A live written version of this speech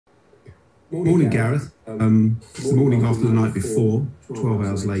Morning, Gareth. It's the morning after the night before, 12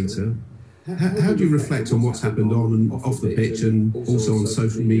 hours later. How do you reflect on what's happened on and off the pitch and also on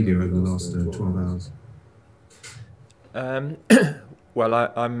social media over the last 12 hours? Well,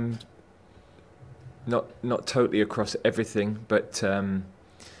 I'm not totally across everything, but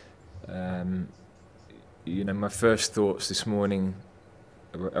you know, my first thoughts this morning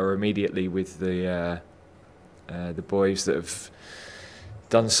are immediately with the boys that have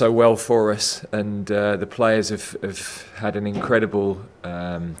done so well for us, and the players have had an incredible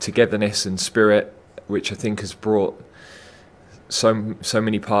togetherness and spirit, which I think has brought so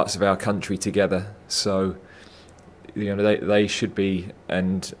many parts of our country together. So, you know, they should be,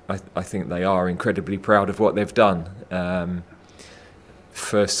 and I think they are, incredibly proud of what they've done.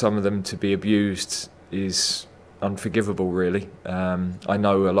 For some of them to be abused is unforgivable, really. I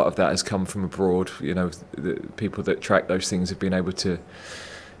know a lot of that has come from abroad. You know, the people that track those things have been able to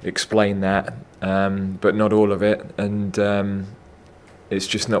explain that, but not all of it, and it's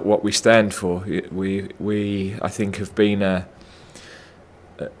just not what we stand for. We I think have been a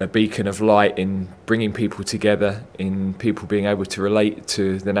beacon of light in bringing people together, in people being able to relate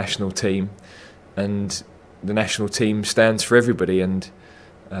to the national team, and the national team stands for everybody, and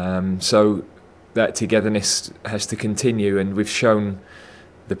so that togetherness has to continue, and we've shown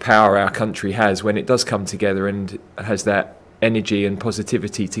the power our country has when it does come together and has that energy and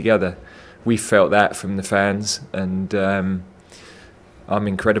positivity together. We felt that from the fans, and I'm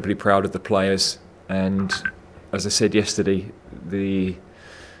incredibly proud of the players. And as I said yesterday, the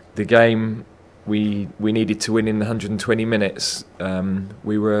game we needed to win in the 120 minutes.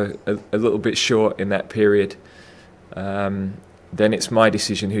 We were a little bit short in that period. Then it's my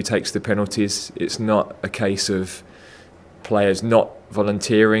decision who takes the penalties. It's not a case of players not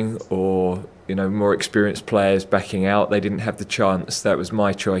volunteering or, you know, more experienced players backing out. They didn't have the chance. That was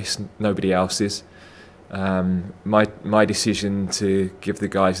my choice, nobody else's. My decision to give the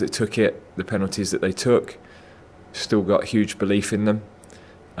guys that took it the penalties that they took. Still got huge belief in them.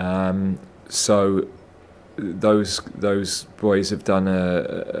 So those boys have done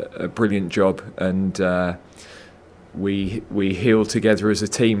a brilliant job, and we heal together as a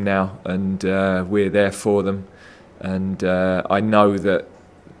team now, and we're there for them. And I know that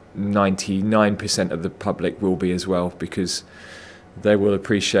 99% of the public will be as well, because they will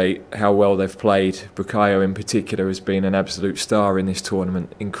appreciate how well they've played. Bukayo in particular has been an absolute star in this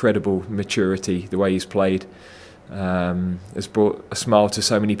tournament. Incredible maturity, the way he's played. Has brought a smile to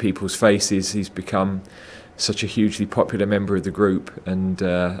so many people's faces. He's become such a hugely popular member of the group, and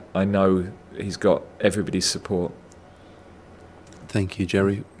I know he's got everybody's support. Thank you,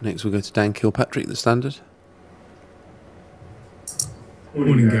 Jerry. Next we'll go to Dan Kilpatrick, The Standard.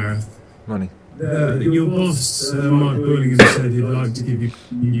 Morning, Gareth. Morning. Your boss, Mark Bulling, has said he'd like to give you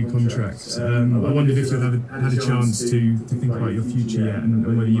a new contract. I wondered if you'd had a chance to think about your future yet, and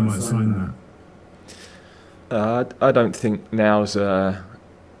whether you might sign that. I don't think now's an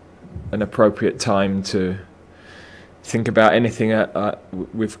appropriate time to think about anything.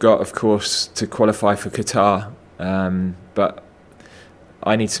 We've got, of course, to qualify for Qatar, but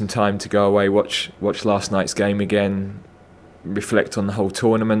I need some time to go away, watch last night's game again, reflect on the whole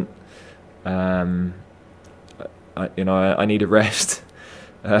tournament. I need a rest.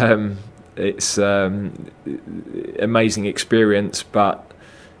 It's amazing experience, but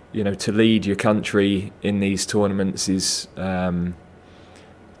you know, to lead your country in these tournaments is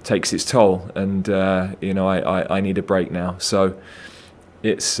takes its toll, and you know, I need a break now. So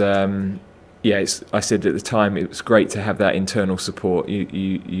it's I said at the time it was great to have that internal support.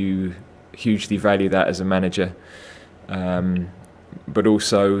 You hugely value that as a manager, but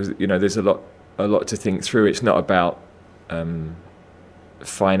also, you know, there's a lot to think through. It's not about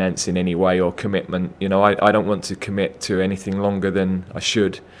finance in any way or commitment. You know, I don't want to commit to anything longer than I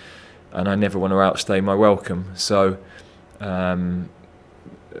should, and I never want to outstay my welcome. So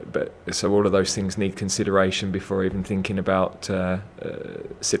so all of those things need consideration before even thinking about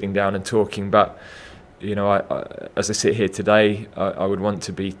sitting down and talking. But you know, as I sit here today, I would want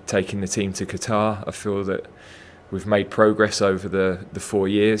to be taking the team to Qatar. I feel that we've made progress over the 4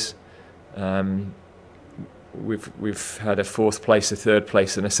 years. We've had a fourth place, a third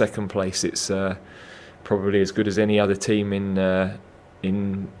place, and a second place. It's probably as good as any other team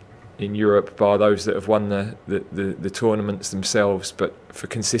in Europe, bar those that have won the tournaments themselves. But for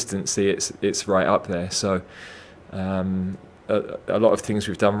consistency, it's right up there. So a lot of things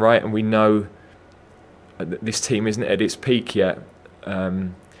we've done right, and we know that this team isn't at its peak yet.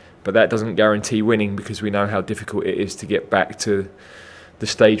 But that doesn't guarantee winning, because we know how difficult it is to get back to the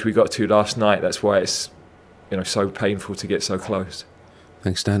stage we got to last night. That's why it's, you know, so painful to get so close.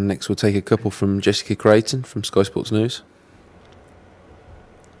 Thanks, Dan. Next, we'll take a couple from Jessica Creighton from Sky Sports News.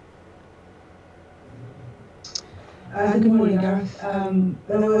 Good morning, Gareth.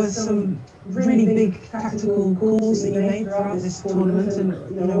 There were some really big tactical calls that you made throughout this tournament,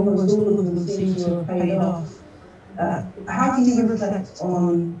 and almost all of them seem to have paid off. How do you reflect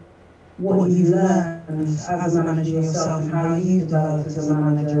on what you've learned as a manager yourself, and how you've developed as a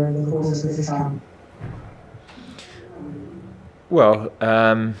manager over the course of this camp? Well,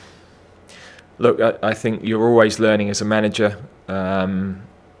 look, I think you're always learning as a manager.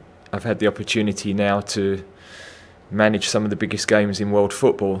 I've had the opportunity now to manage some of the biggest games in world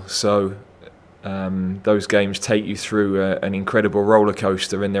football, so those games take you through an incredible roller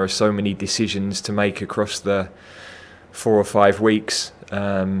coaster, and there are so many decisions to make across the 4 or 5 weeks.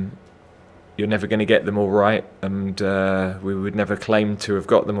 You're never going to get them all right, and we would never claim to have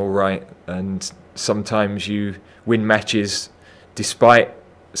got them all right, and sometimes you win matches despite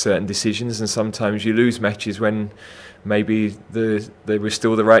certain decisions, and sometimes you lose matches when maybe they were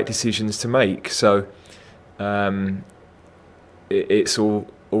still the right decisions to make. So it's all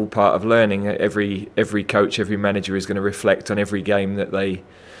part of learning. Every coach, every manager is going to reflect on every game that they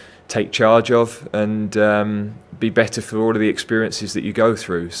take charge of, and be better for all of the experiences that you go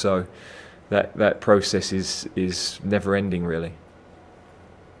through. So that process is never ending, really.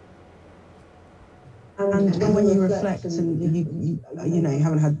 And when you reflect, and you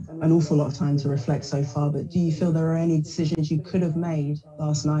haven't had an awful lot of time to reflect so far, but do you feel there are any decisions you could have made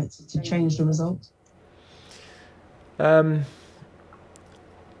last night to change the result? Yeah,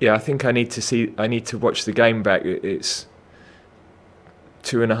 I think I need to watch the game back. It's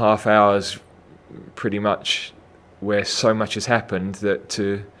 2.5 hours, pretty much, where so much has happened that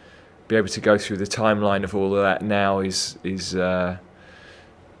to be able to go through the timeline of all of that now is there's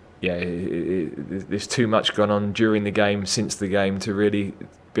too much gone on during the game, since the game, to really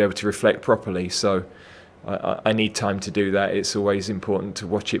be able to reflect properly. So I need time to do that. It's always important to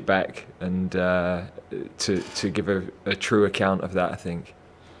watch it back and to give a true account of that, I think.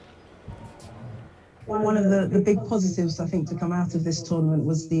 One of the big positives, I think, to come out of this tournament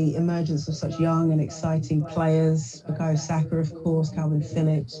was the emergence of such young and exciting players. Bukayo Saka, of course, Calvin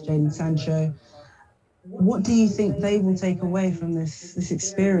Phillips, Jadon Sancho. What do you think they will take away from this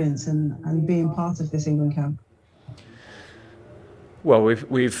experience and being part of this England camp? Well,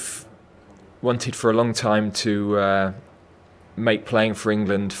 we've wanted for a long time to make playing for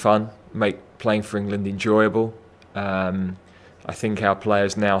England fun, make playing for England enjoyable. I think our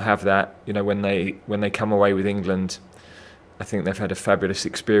players now have that. When they come away with England, I think they've had a fabulous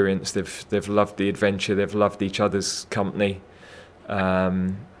experience. They've loved the adventure. They've loved each other's company.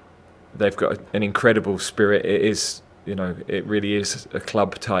 They've got an incredible spirit. It really is a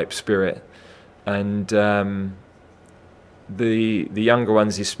club type spirit, and the younger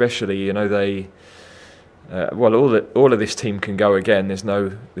ones especially. All of this team can go again. There's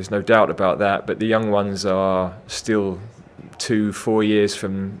no doubt about that. But the young ones are still 2-4 years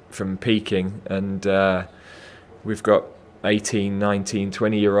from peaking, and we've got 18, 19,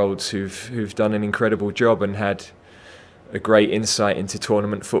 20-year-olds who've done an incredible job and had a great insight into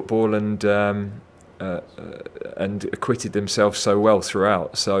tournament football and acquitted themselves so well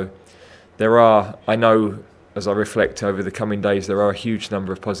throughout. So I know, as I reflect over the coming days, there are a huge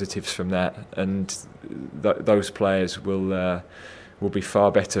number of positives from that, and those players will be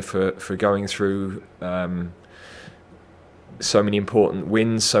far better for going through so many important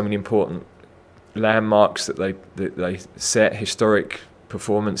wins, so many important landmarks that they set, historic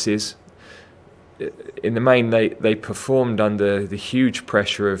performances. In the main, they performed under the huge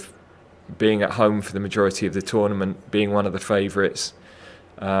pressure of being at home for the majority of the tournament, being one of the favourites.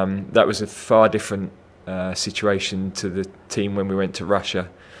 That was a far different situation to the team when we went to Russia,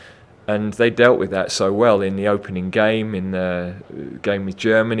 and they dealt with that so well in the opening game, in the game with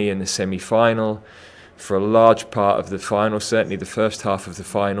Germany, in the semi-final. For a large part of the final, certainly the first half of the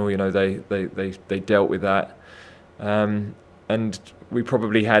final, they dealt with that. And we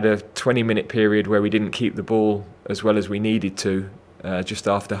probably had a 20-minute period where we didn't keep the ball as well as we needed to, just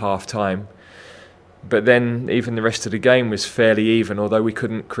after half-time. But then even the rest of the game was fairly even, although we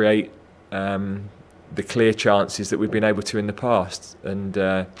couldn't create the clear chances that we've been able to in the past. And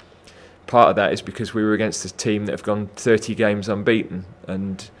part of that is because we were against a team that have gone 30 games unbeaten,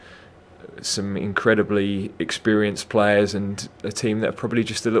 and some incredibly experienced players, and a team that are probably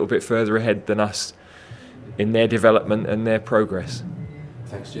just a little bit further ahead than us in their development and their progress.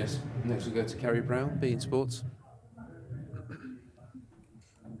 Thanks, Jess. Next we'll go to Kerry Brown, beIN Sports.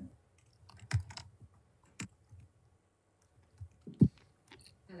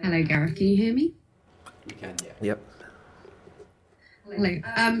 Hello, Gareth. Can you hear me? We can, yeah. Yep.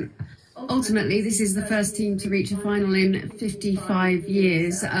 Hello. Ultimately, this is the first team to reach a final in 55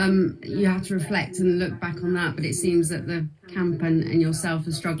 years. You have to reflect and look back on that, but it seems that the camp and yourself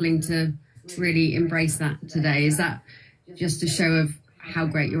are struggling to really embrace that today. Is that just a show of how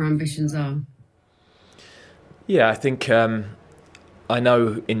great your ambitions are? Yeah, I think I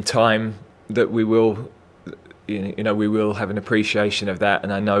know in time that we will, we will have an appreciation of that,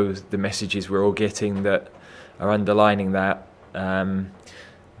 and I know the messages we're all getting that are underlining that.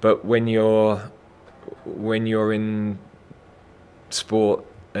 But when you're in sport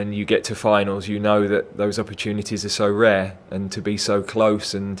and you get to finals, you know that those opportunities are so rare, and to be so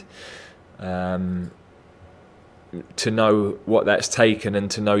close, and to know what that's taken,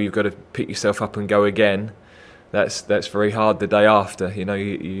 and to know you've got to pick yourself up and go again. That's very hard the day after.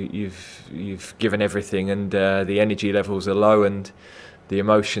 You've given everything, and the energy levels are low, and the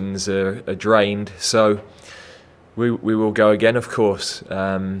emotions are drained. So we will go again, of course.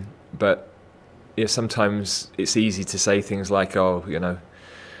 But yeah, sometimes it's easy to say things like, "Oh,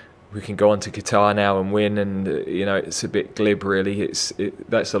 we can go on to Qatar now and win," and it's a bit glib, really.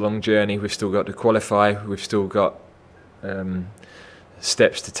 That's a long journey. We've still got to qualify. We've still got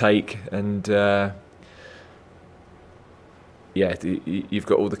steps to take, and you've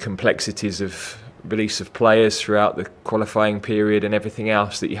got all the complexities of release of players throughout the qualifying period and everything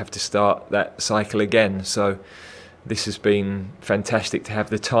else that you have to start that cycle again. So this has been fantastic to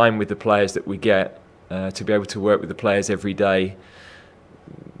have the time with the players that we get, to be able to work with the players every day,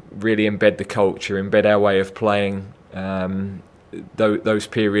 really embed the culture, embed our way of playing. Those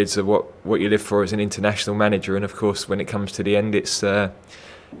periods are what you live for as an international manager, and of course when it comes to the end, it's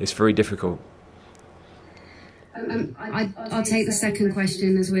very difficult. I'll take the second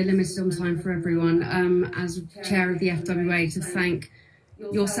question, as we're limited on time for everyone. As chair of the FWA, to thank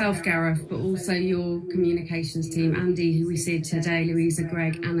yourself, Gareth, but also your communications team, Andy, who we see today, Louisa,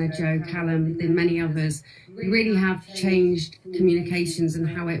 Greg, Anna, Joe, Callum, and many others. You really have changed communications and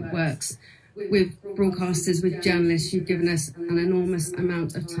how it works with broadcasters, with journalists. You've given us an enormous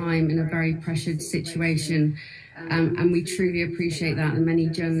amount of time in a very pressured situation, and we truly appreciate that. And many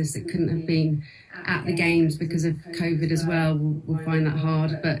journalists that couldn't have been at the games because of COVID as well will find that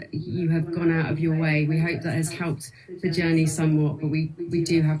hard, but you have gone out of your way. We hope that has helped the journey somewhat, but we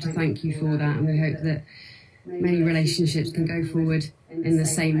do have to thank you for that, and we hope that many relationships can go forward in the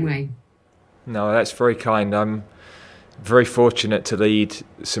same way. No, that's very kind. I'm very fortunate to lead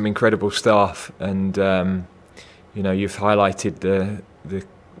some incredible staff, and you've highlighted the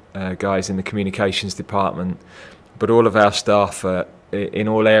guys in the communications department, but all of our staff are in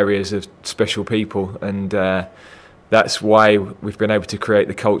all areas of special people, and that's why we've been able to create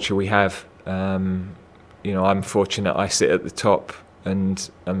the culture we have. I'm fortunate I sit at the top,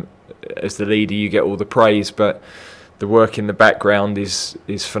 and as the leader you get all the praise, but the work in the background is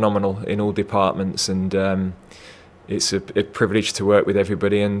phenomenal in all departments, and it's a privilege to work with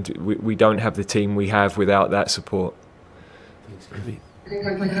everybody, and we don't have the team we have without that support. Thanks, Gary. If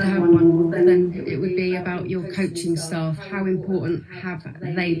I could have one, then it would be about your coaching staff. How important have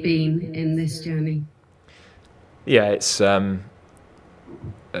they been in this journey? Yeah, it's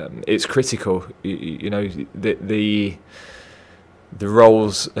critical. The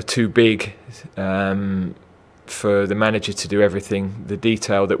roles are too big for the manager to do everything. The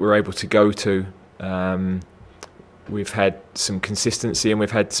detail that we're able to go to. We've had some consistency, and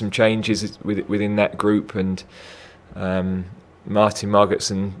we've had some changes within that group, and Martin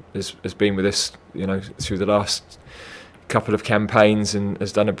Margetson has been with us, through the last couple of campaigns, and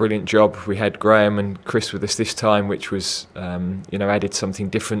has done a brilliant job. We had Graham and Chris with us this time, which was, added something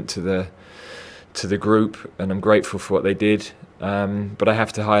different to the group, and I'm grateful for what they did. But I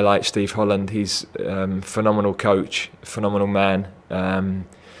have to highlight Steve Holland. He's a phenomenal coach, phenomenal man.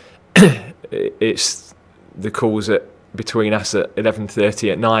 It's the calls between us at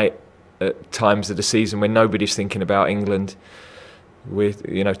 11:30 at night, at times of the season when nobody's thinking about England, with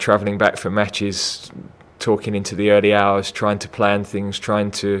travelling back from matches, talking into the early hours, trying to plan things,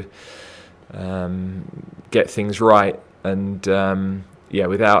 trying to get things right, and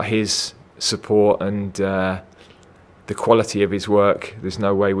without his support and the quality of his work, there's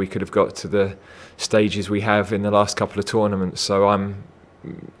no way we could have got to the stages we have in the last couple of tournaments. So I'm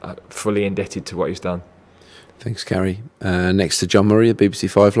fully indebted to what he's done. Thanks, Gary. Next to John Murray at BBC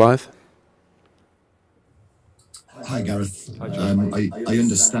 5 Live. Hi, Gareth. I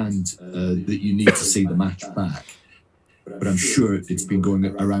understand that you need to see the match back, but I'm sure it's been going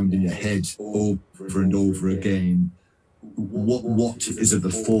around in your head over and over again. What is at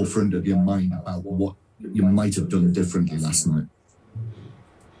the forefront of your mind about what you might have done differently last night?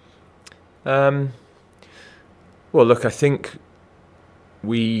 Well, look, I think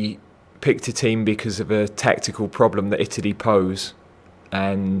we picked a team because of a tactical problem that Italy pose,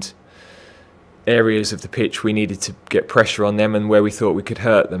 and areas of the pitch we needed to get pressure on them and where we thought we could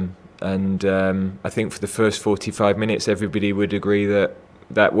hurt them. And I think for the first 45 minutes everybody would agree that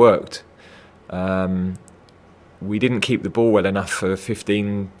that worked. We didn't keep the ball well enough for a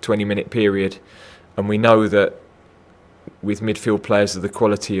 15-20 minute period, and we know that with midfield players of the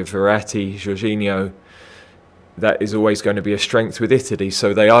quality of Verratti, Jorginho, that is always going to be a strength with Italy,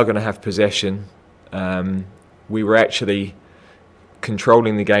 so they are going to have possession. We were actually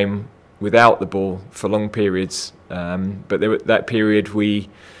controlling the game without the ball for long periods, but that period we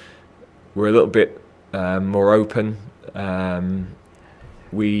were a little bit more open.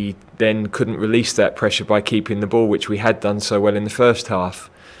 We then couldn't release that pressure by keeping the ball, which we had done so well in the first half.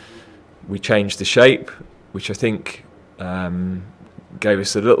 We changed the shape, which I think gave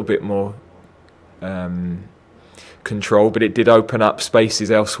us a little bit more control, but it did open up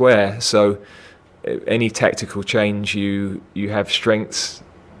spaces elsewhere. So any tactical change, you have strengths,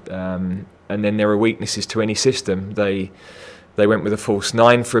 and then there are weaknesses to any system. They went with a false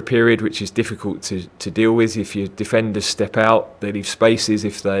nine for a period, which is difficult to deal with. If your defenders step out, they leave spaces.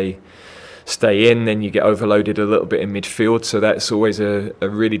 If they stay in, then you get overloaded a little bit in midfield. So that's always a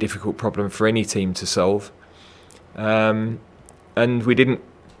really difficult problem for any team to solve. And we didn't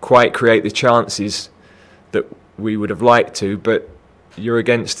quite create the chances that we would have liked to, but you're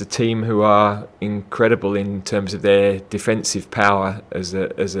against a team who are incredible in terms of their defensive power as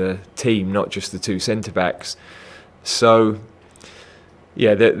a team, not just the two centre-backs. So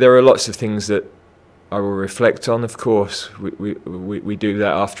yeah, there are lots of things that I will reflect on. Of course, we do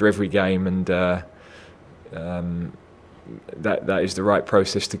that after every game, and that is the right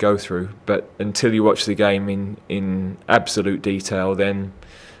process to go through. But until you watch the game in absolute detail, then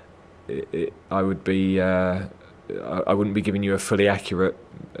I wouldn't be giving you a fully accurate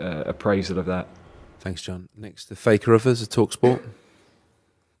appraisal of that. Thanks, John. Next, the Faker of us at TalkSport.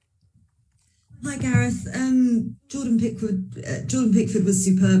 Hi, Gareth. Jordan Pickford was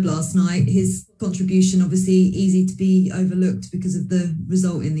superb last night. His contribution, obviously, easy to be overlooked because of the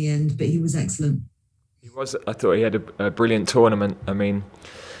result in the end, but he was excellent. He was. I thought he had a brilliant tournament. I mean,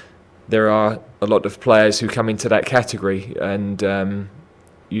 there are a lot of players who come into that category, and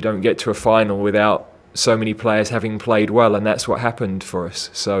you don't get to a final without so many players having played well, and that's what happened for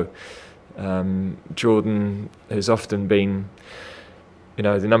us. So Jordan has often been, you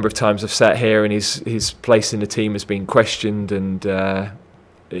know, the number of times I've sat here and his place in the team has been questioned, and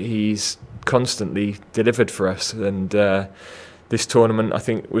he's constantly delivered for us. And this tournament, I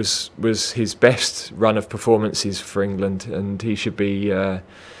think, was his best run of performances for England, and he should be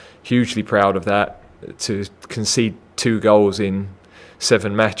hugely proud of that. To concede 2 goals in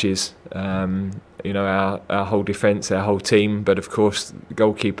 7 matches, you know, our whole defence, our whole team, but of course the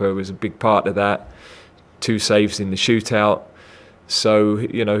goalkeeper was a big part of that. 2 saves in the shootout. So,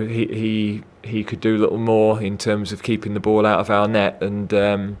 you know, he could do a little more in terms of keeping the ball out of our net, and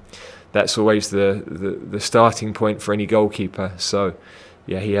that's always the starting point for any goalkeeper. So,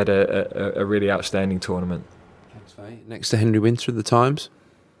 yeah, he had a really outstanding tournament. Thanks, Faye. Next to Henry Winter at the Times.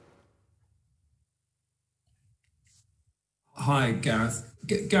 Hi, Gareth.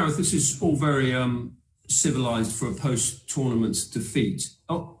 Gareth, this is all very civilised for a post-tournament defeat.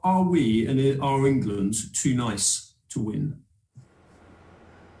 Are we and are England too nice to win?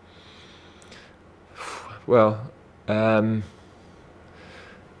 Well, I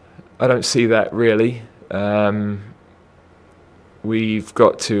don't see that really. We've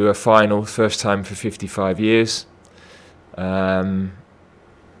got to a final, first time for 55 years. Yeah,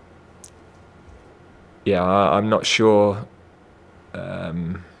 I'm not sure.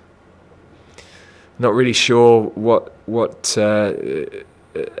 Not really sure what a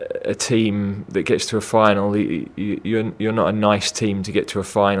team that gets to a final. You're not a nice team to get to a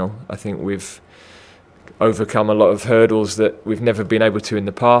final. I think we've overcome a lot of hurdles that we've never been able to in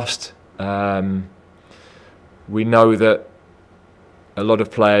the past. We know that a lot of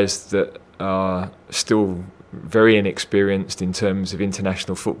players that are still very inexperienced in terms of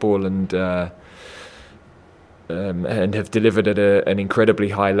international football and have delivered at an incredibly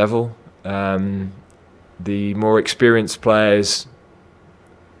high level. The more experienced players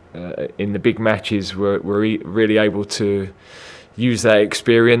in the big matches were really able to use that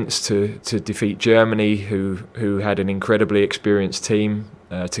experience to defeat Germany, who had an incredibly experienced team,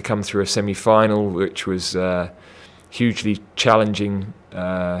 to come through a semi-final, which was a hugely challenging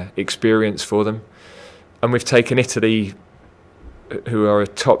experience for them. And we've taken Italy, who are a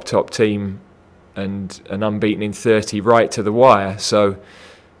top team and an unbeaten in 30, right to the wire. So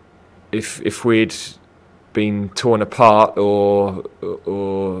if we'd been torn apart or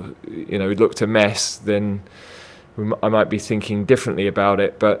you know, looked a mess, then I might be thinking differently about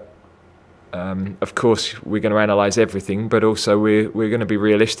it. But of course, we're going to analyse everything, but also we're going to be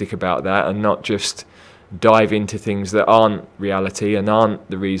realistic about that and not just dive into things that aren't reality and aren't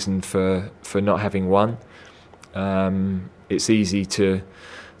the reason for not having won. It's easy to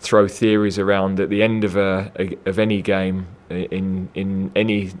throw theories around at the end of any game in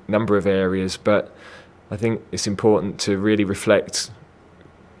any number of areas, but I think it's important to really reflect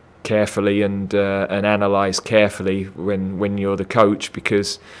carefully and analyse carefully when you're the coach,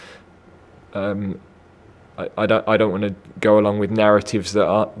 because I don't want to go along with narratives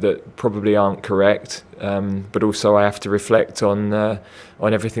that probably aren't correct, but also I have to reflect on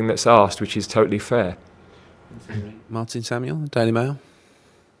everything that's asked, which is totally fair. Martin Samuel, Daily Mail.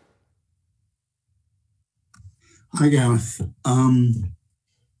 Hi Gareth.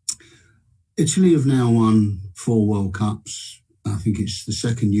 Italy have now won 4 World Cups. I think it's the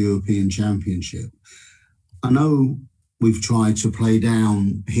 2nd European Championship. I know we've tried to play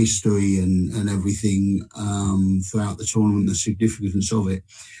down history and everything throughout the tournament, the significance of it.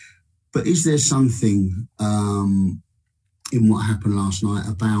 But is there something in what happened last night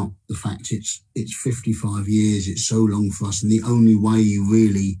about the fact it's 55 years, it's so long for us, and the only way you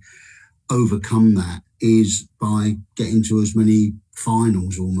really overcome that is by getting to as many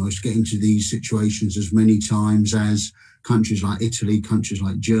finals, almost getting to these situations as many times as countries like Italy, countries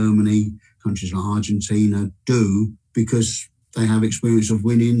like Germany, countries like Argentina do, because they have experience of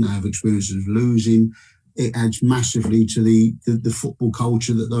winning, they have experience of losing. It adds massively to the football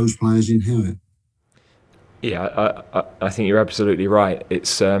culture that those players inherit. Yeah, I think you're absolutely right.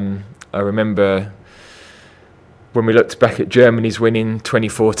 It's I remember when we looked back at Germany's win in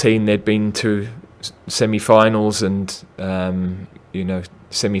 2014, they'd been to semi-finals and you know,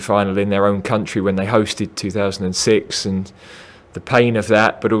 semi-final in their own country when they hosted 2006, and the pain of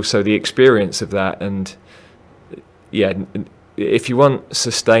that, but also the experience of that. And yeah, if you want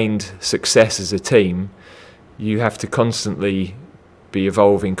sustained success as a team, you have to constantly be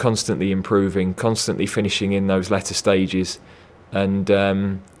evolving, constantly improving, constantly finishing in those latter stages.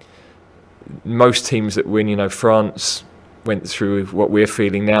 And most teams that win, you know, France went through what we're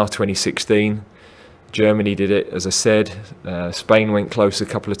feeling now, 2016. Germany did it, as I said. Spain went close a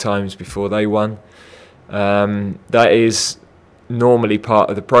couple of times before they won. That is normally part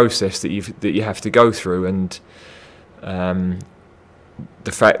of the process that you have to go through, and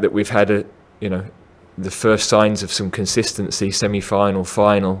the fact that we've had the first signs of some consistency, semi-final,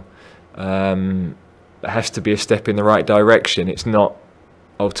 final, has to be a step in the right direction. It's not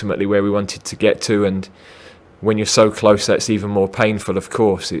ultimately where we wanted to get to, and when you're so close, that's even more painful. Of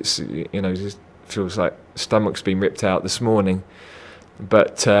course, it's, you know, it feels like stomach's been ripped out this morning.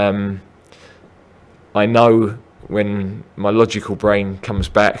 But I know when my logical brain comes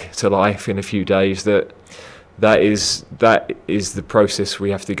back to life in a few days that is the process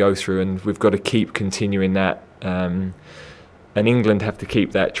we have to go through, and we've got to keep continuing that. And England have to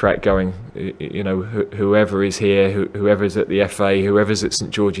keep that track going. You know, whoever is here, whoever's at the FA, whoever's at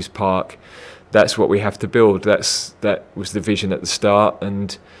St George's Park, that's what we have to build. That was the vision at the start,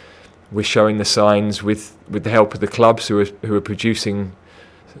 and we're showing the signs with the help of the clubs who are producing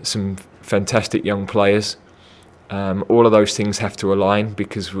some fantastic young players. All of those things have to align,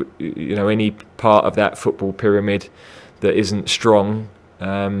 because you know, any part of that football pyramid that isn't strong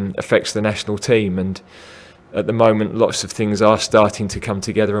affects the national team. And at the moment, lots of things are starting to come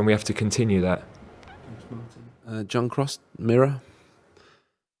together, and we have to continue that. John Cross, Mirror.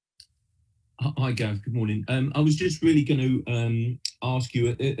 Hi, Gareth. Good morning. I was just really going to ask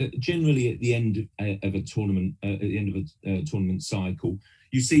you, generally at the end of a tournament, at the end of a tournament cycle,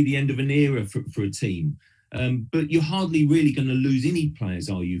 you see the end of an era for a team. But you're hardly really going to lose any players,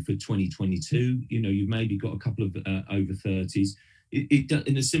 are you, for 2022? You know, you've maybe got a couple of over 30s.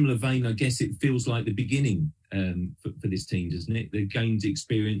 In a similar vein, I guess it feels like the beginning for this team, doesn't it? They've gained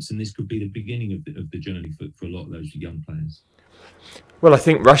experience, and this could be the beginning of the journey for a lot of those young players. Well, I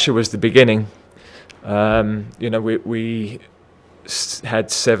think Russia was the beginning. You know, we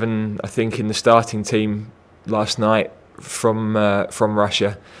had 7, I think, in the starting team last night from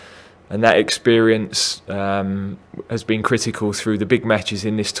Russia. And that experience has been critical through the big matches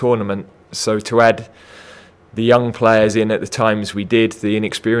in this tournament. So to add the young players in at the times we did, the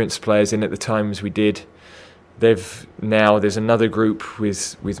inexperienced players in at the times we did, there's another group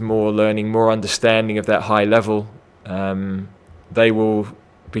with more learning, more understanding of that high level. They will,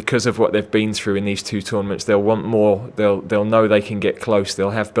 because of what they've been through in these 2 tournaments, they'll want more. They'll know they can get close.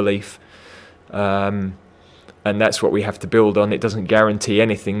 They'll have belief. and that's what we have to build on. It doesn't guarantee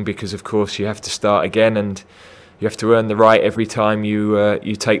anything, because of course you have to start again, and you have to earn the right every time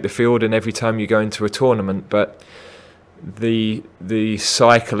you take the field and every time you go into a tournament. But the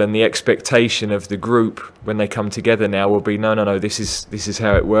cycle and the expectation of the group when they come together now will be, no, this is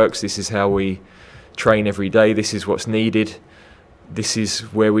how it works. This is how we train every day. This is what's needed. This is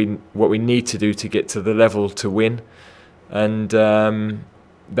what we need to do to get to the level to win, and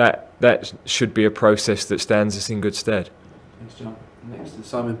that should be a process that stands us in good stead. Thanks, John. Next to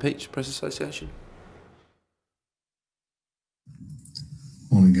Simon Peach, Press Association.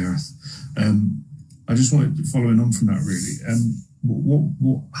 Morning, Gareth. I just wanted, following on from that, really,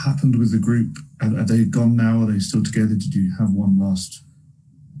 what happened with the group? Are they gone now? Are they still together? Did you have one last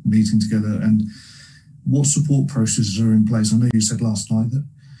meeting together? And what support processes are in place? I know you said last night that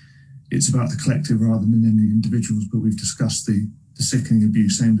it's about the collective rather than any individuals, but we've discussed the sickening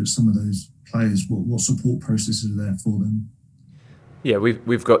abuse aimed at some of those players. What support processes are there for them? Yeah,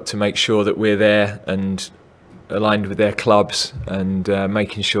 we've got to make sure that we're there and aligned with their clubs, and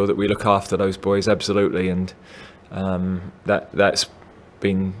making sure that we look after those boys, absolutely. And that's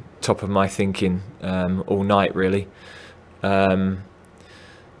been top of my thinking all night, really.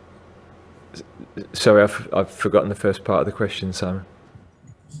 Sorry, I've forgotten the first part of the question, Simon.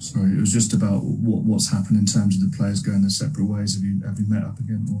 Sorry, it was just about what's happened in terms of the players going their separate ways. Have you met up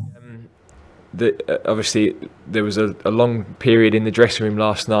again? Or? Obviously, there was a long period in the dressing room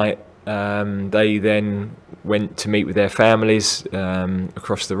last night. They then went to meet with their families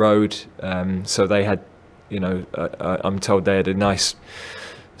across the road. So they had, I'm told they had a nice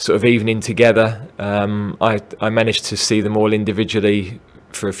sort of evening together. I managed to see them all individually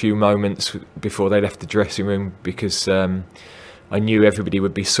for a few moments before they left the dressing room, because I knew everybody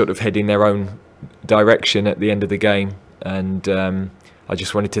would be sort of heading their own direction at the end of the game, and I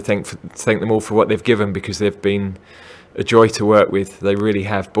just wanted to thank them all for what they've given, because they've been a joy to work with. They really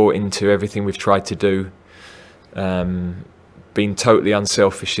have bought into everything we've tried to do, been totally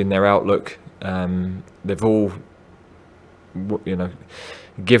unselfish in their outlook. They've all,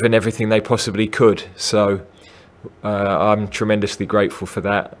 given everything they possibly could. So I'm tremendously grateful for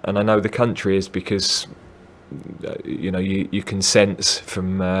that, and I know the country is, because you can sense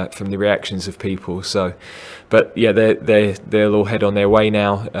from the reactions of people. So, but yeah, they'll all head on their way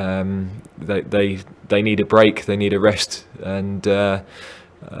now. They need a break, they need a rest, and I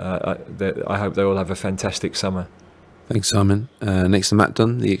hope they all have a fantastic summer. Thanks, Simon. Next to Matt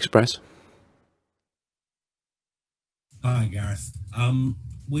Dunn, The Express. Hi, Gareth.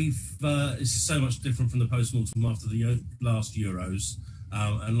 It's so much different from the post-mortem after the last Euros.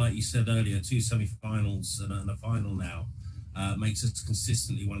 And like you said earlier, 2 semi-finals and a final now makes us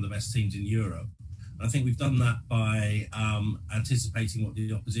consistently one of the best teams in Europe. And I think we've done that by anticipating what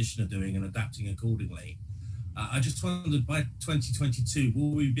the opposition are doing and adapting accordingly. I just wondered, by 2022,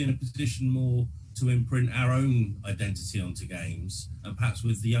 will we be in a position more to imprint our own identity onto games, and perhaps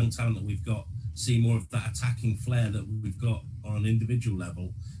with the young talent that we've got, see more of that attacking flair that we've got on an individual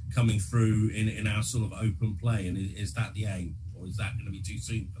level coming through in our sort of open play? And is that the aim, or is that going to be too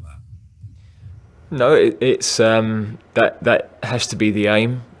soon for that? No, it's that has to be the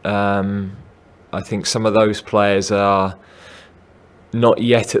aim. I think some of those players are not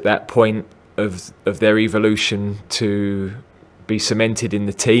yet at that point of their evolution to be cemented in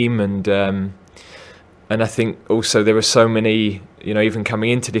the team, and I think also there were so many, even coming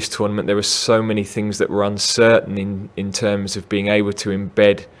into this tournament, there were so many things that were uncertain in terms of being able to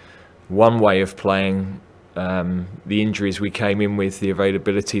embed one way of playing. The injuries we came in with, the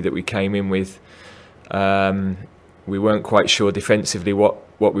availability that we came in with, we weren't quite sure defensively what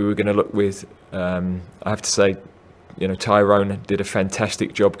we were going to look with. I have to say, Tyrone did a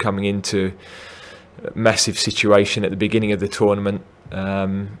fantastic job coming into a massive situation at the beginning of the tournament.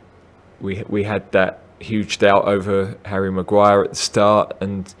 We had that huge doubt over Harry Maguire at the start,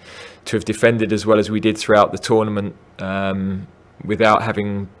 and to have defended as well as we did throughout the tournament, without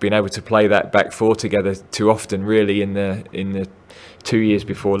having been able to play that back four together too often, really, in the 2 years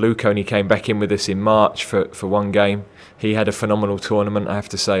before. Luke only came back in with us in March for one game. He had a phenomenal tournament, I have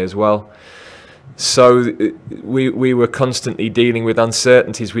to say, as well. So we were constantly dealing with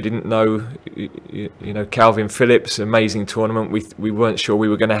uncertainties. We didn't know, Calvin Phillips, amazing tournament. We weren't sure we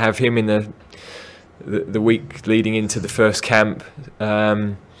were going to have him in the week leading into the first camp.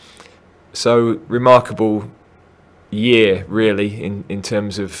 So remarkable year, really, in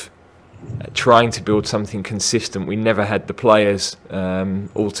terms of trying to build something consistent. We never had the players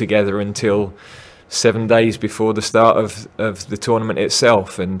all together until 7 days before the start of the tournament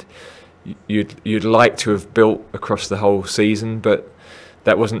itself, and you'd like to have built across the whole season, but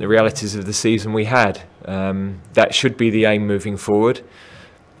that wasn't the realities of the season we had. That should be the aim moving forward.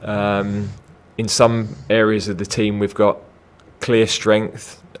 In some areas of the team, we've got clear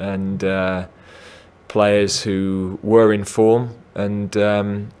strength and players who were in form, and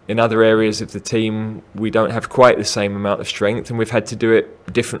in other areas of the team we don't have quite the same amount of strength, and we've had to do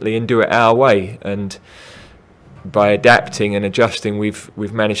it differently and do it our way, and by adapting and adjusting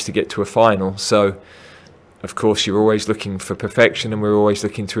we've managed to get to a final. So of course you're always looking for perfection, and we're always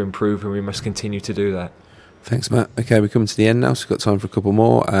looking to improve, and we must continue to do that. Thanks, Matt. Okay, we're coming to the end now, so we've got time for a couple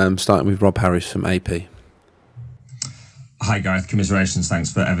more, starting with Rob Harris from AP. Hi Gareth, commiserations,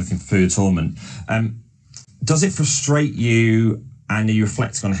 thanks for everything for the tournament. Does it frustrate you, and are you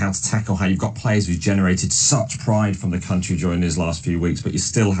reflecting on how to tackle how you've got players who've generated such pride from the country during these last few weeks, but you're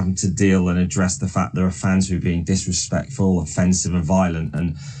still having to deal and address the fact there are fans who are being disrespectful, offensive and violent,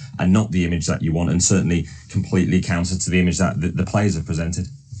 and not the image that you want, and certainly completely counter to the image that the players have presented?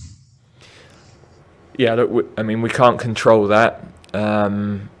 Yeah, look, I mean, we can't control that.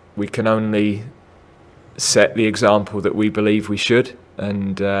 We can only set the example that we believe we should,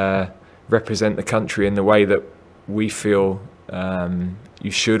 and represent the country in the way that we feel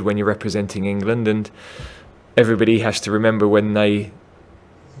you should when you're representing England. And everybody has to remember when they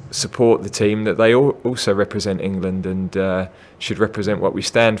support the team that they also represent England and should represent what we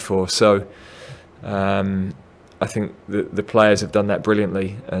stand for. So I think the players have done that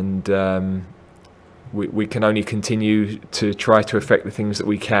brilliantly, and we can only continue to try to affect the things that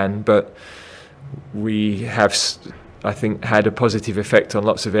we can, but we have, I think, had a positive effect on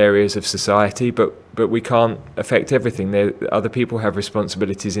lots of areas of society, but we can't affect everything. Other people have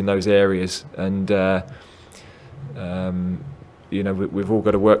responsibilities in those areas, and you know, we've all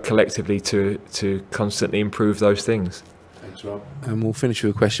got to work collectively to constantly improve those things. Thanks, Rob. And we'll finish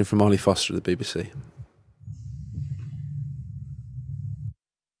with a question from Ollie Foster at the BBC.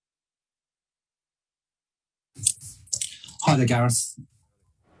 Hi there, Gareth.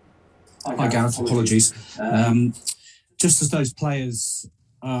 Hi, Gareth. Apologies. Just as those players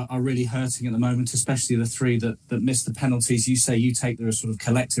are really hurting at the moment, especially the three that missed the penalties, you say you take the sort of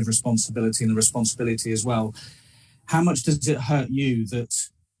collective responsibility and the responsibility as well. How much does it hurt you that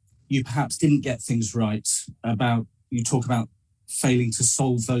you perhaps didn't get things right about, you talk about failing to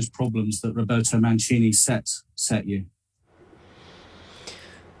solve those problems that Roberto Mancini set you?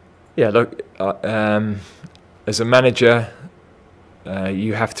 Yeah, look, as a manager,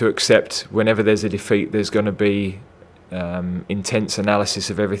 you have to accept whenever there's a defeat, there's going to be intense analysis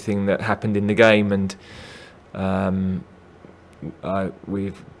of everything that happened in the game, and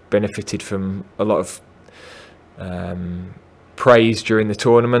we've benefited from a lot of praise during the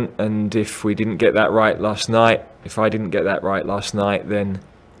tournament, and if we didn't get that right last night, if I didn't get that right last night, then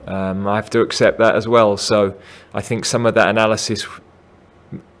I have to accept that as well. So I think some of that analysis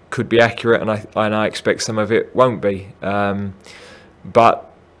could be accurate, and I expect some of it won't be. But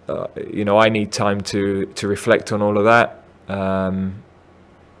you know, I need time to reflect on all of that.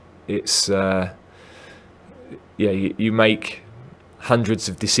 It's yeah, you make hundreds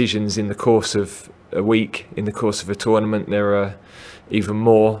of decisions in the course of a week, in the course of a tournament. There are even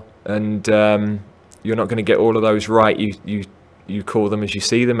more, and you're not going to get all of those right. You call them as you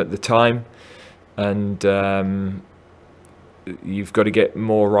see them at the time, and you've got to get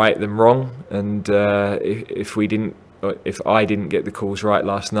more right than wrong. And if I didn't get the calls right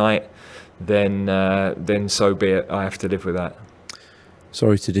last night, then so be it. I have to live with that.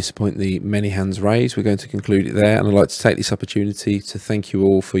 Sorry to disappoint the many hands raised. We're going to conclude it there, and I'd like to take this opportunity to thank you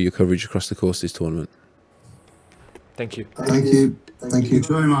all for your coverage across the course of this tournament. Thank you. Thank you. Thank you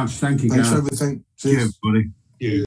very much. Thank you, Gareth. Thanks for everything. Cheers, buddy.